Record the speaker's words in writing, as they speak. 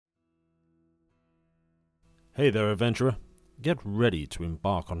Hey there, adventurer. Get ready to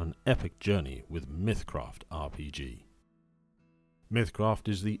embark on an epic journey with Mythcraft RPG. Mythcraft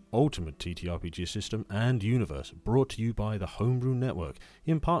is the ultimate TTRPG system and universe brought to you by the Homebrew Network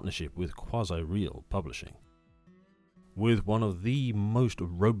in partnership with Quasi-Real Publishing. With one of the most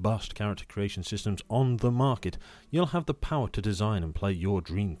robust character creation systems on the market, you'll have the power to design and play your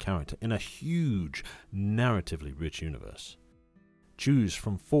dream character in a huge, narratively rich universe. Choose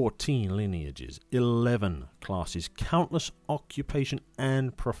from 14 lineages, 11 classes, countless occupation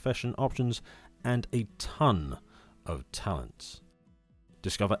and profession options, and a ton of talents.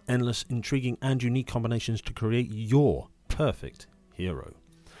 Discover endless, intriguing, and unique combinations to create your perfect hero.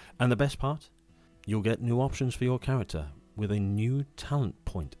 And the best part? You'll get new options for your character with a new talent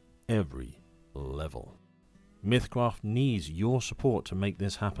point every level. Mythcraft needs your support to make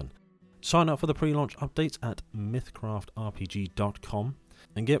this happen. Sign up for the pre-launch updates at mythcraftrpg.com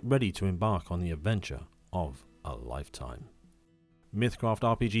and get ready to embark on the adventure of a lifetime. Mythcraft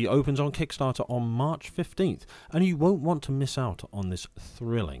RPG opens on Kickstarter on March 15th, and you won't want to miss out on this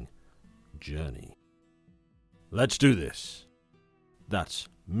thrilling journey. Let's do this. That's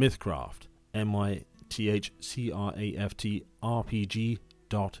Mythcraft, mythcraft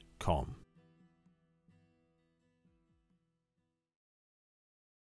RPG.com.